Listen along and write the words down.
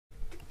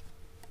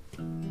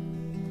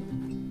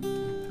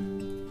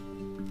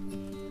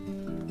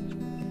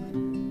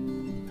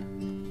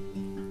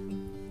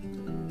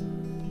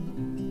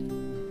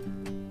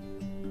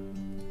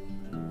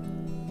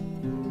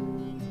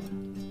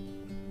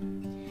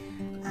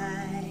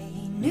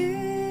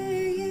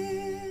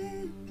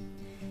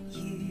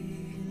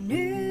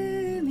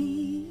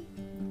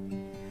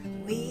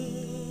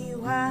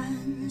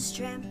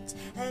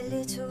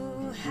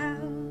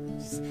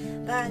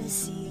by the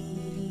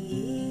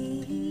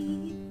sea,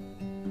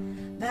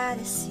 by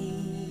the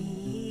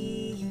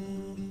sea.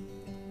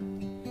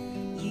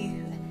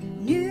 You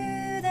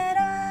knew that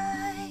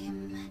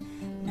I'm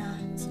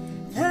not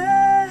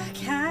the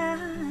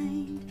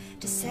kind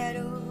to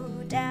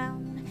settle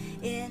down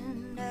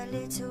in a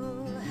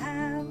little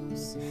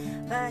house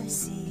by the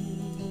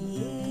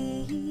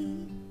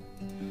sea,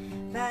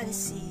 by the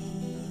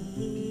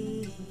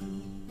sea.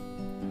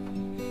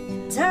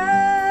 And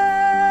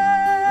I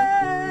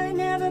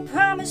never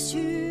promised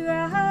to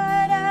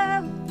ride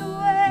out the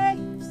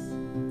waves,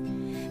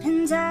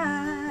 and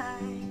I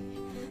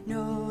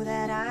know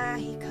that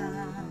I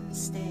can't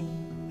stay.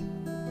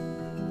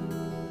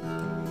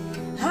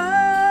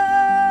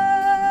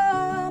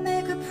 I'll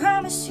make a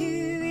promise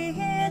to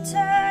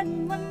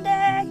return one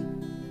day,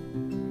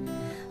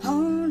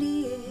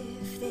 only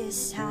if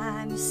this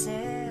time you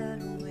sail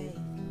away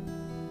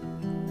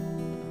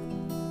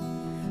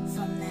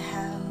from the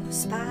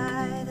house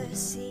by the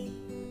sea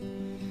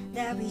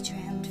that we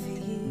dreamt for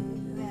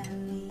you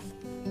and me.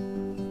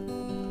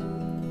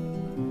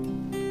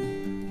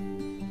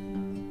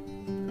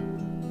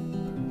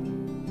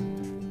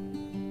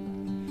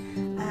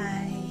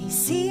 I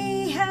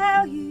see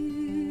how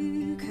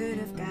you could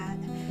have got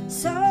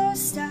so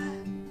stuck,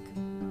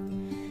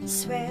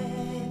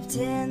 swept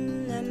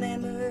in the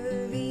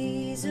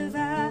memories of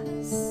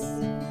us.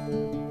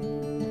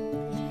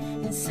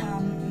 And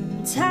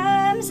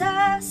sometimes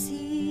I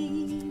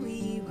see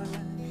we were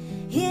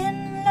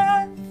in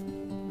love,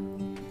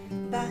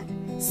 but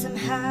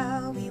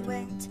somehow we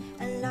went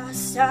and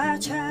lost our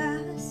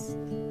trust.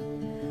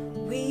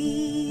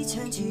 We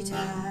turned to dust,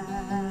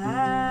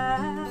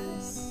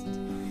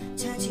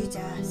 turned to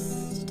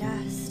dust,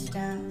 dust,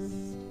 dust.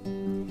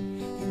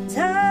 And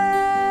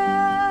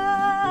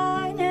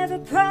I never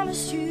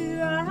promised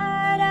you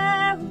ride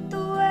out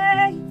the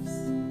waves,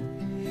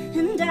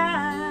 and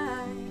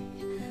I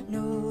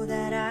know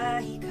that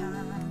I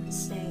can't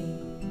stay.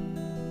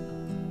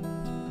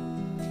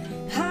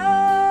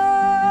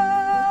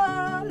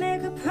 I'll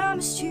make a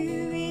promise to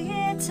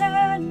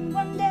return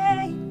one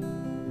day,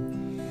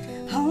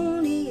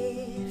 only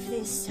if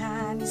this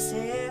time you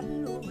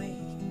sail away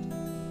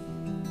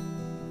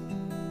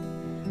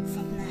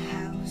from the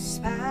house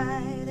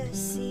by the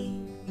sea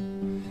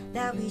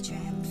that we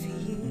dreamt for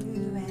you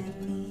and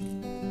me.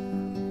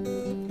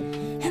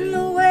 And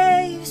the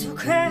waves will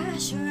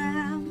crash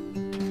around,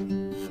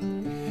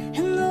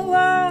 and the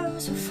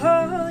walls will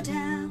fall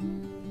down,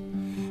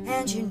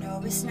 and you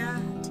know it's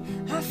not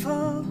our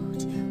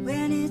fault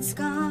when it's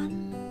gone.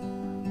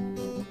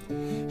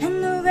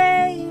 And the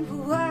rain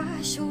will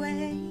wash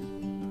away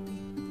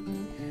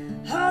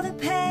all the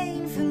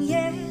pain from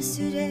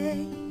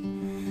yesterday,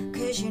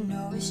 'cause you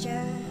know it's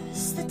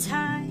just the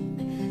time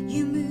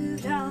you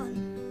moved on,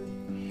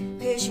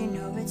 'cause you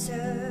know it's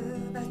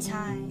about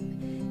time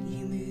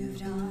you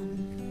moved on.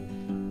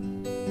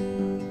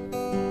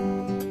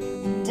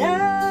 And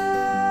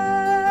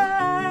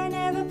I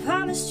never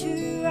promised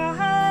to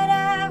ride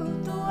out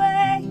the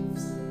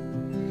waves,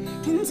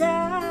 and I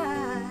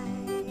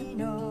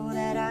know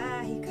that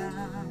I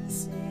can't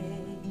stay.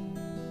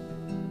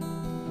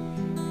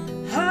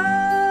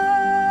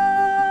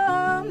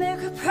 I'll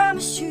make a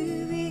promise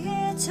to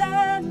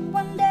return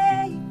one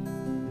day,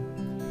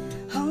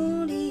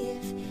 only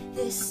if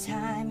this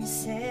time you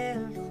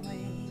sailed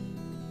away.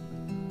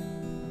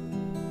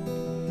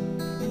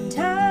 And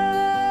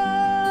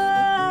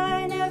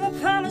I never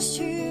promised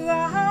to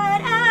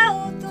ride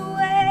out the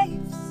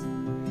waves,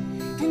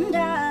 and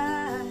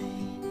I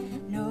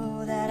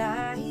know that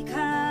I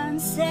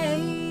can't stay.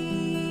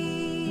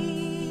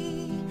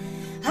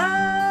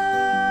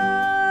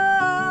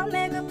 I'll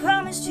make a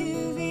promise to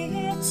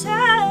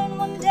return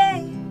one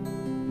day,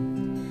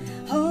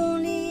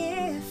 only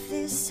if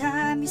this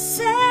time you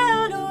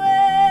sailed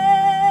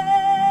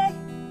away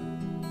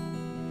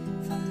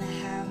from the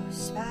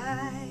house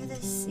by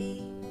the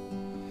sea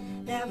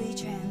that we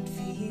dreamt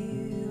for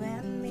you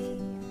and me,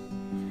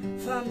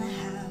 from the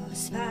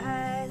house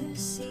by the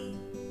sea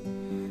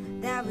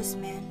that was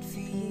meant for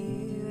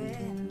you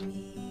and me.